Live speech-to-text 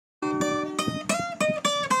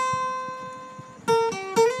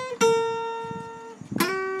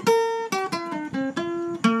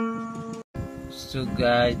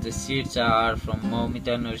guys, the seeds are from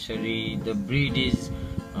Momita nursery. The breed is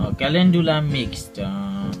Calendula mixed.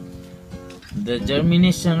 The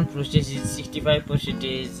germination process is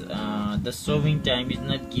 65%. The sowing time is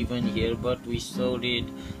not given here, but we sowed it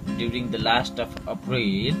during the last of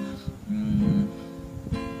April.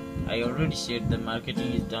 I already said the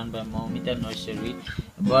marketing is done by Momita nursery,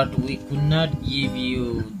 but we could not give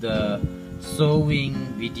you the sowing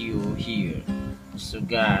video here. So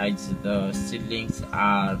guys, the seedlings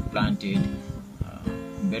are planted.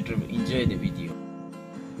 Better enjoy the video.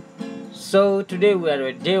 So today we are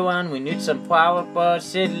at day 1. We need some flower pots,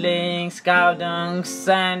 seedlings, cow dung,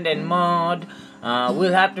 sand and mud.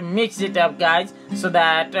 We'll have to mix it up, guys, so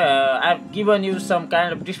that I've given you some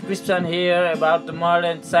kind of description here about the mud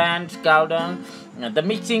and sand, cow dung. The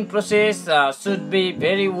mixing process should be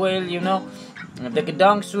very well, the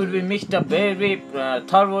dung should be mixed up very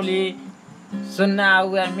thoroughly. So now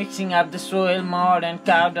we are mixing up the soil, mud and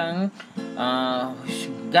cow dung.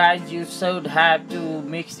 Guys, you should have to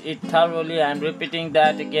mix it thoroughly. I'm repeating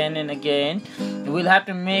that again and again. We'll have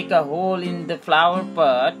to make a hole in the flower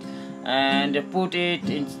pot and put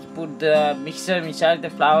the mixture inside the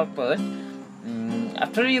flower pot.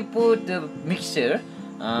 After you put the mixture,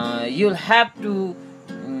 you'll have to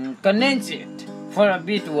condense it for a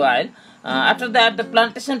bit while. After that, the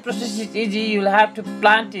plantation process is easy. You'll have to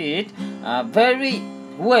plant it very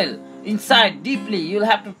well inside deeply. You'll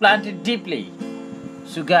have to plant it deeply.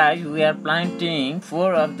 So guys, we are planting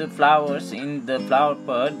 4 of the flowers in the flower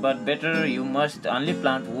pot, but better you must only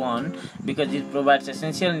plant 1 because it provides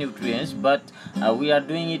essential nutrients, but we are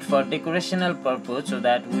doing it for decorational purpose, so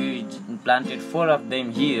that we planted 4 of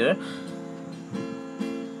them here.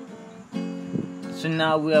 So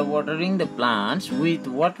now we are watering the plants with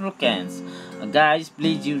water cans. Guys,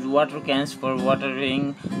 please use water cans for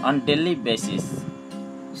watering on daily basis.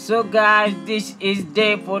 So guys, this is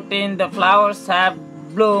day 14. The flowers have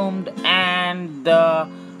bloomed and the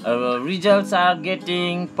results are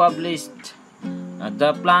getting published.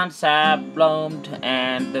 The plants have bloomed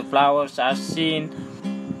and the flowers are seen.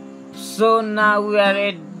 So now we are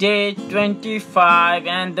at day 25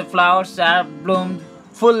 and the flowers are bloomed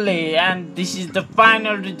fully, and this is the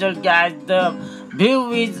final result, guys. The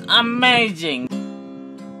view is amazing.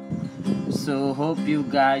 So hope you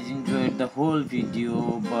guys enjoyed the whole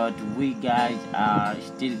video, but we guys are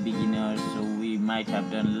still beginners, so we might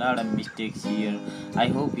have done a lot of mistakes here. I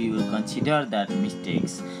hope you will consider that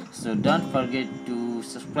mistakes. So don't forget to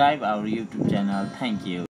subscribe our YouTube channel. Thank you.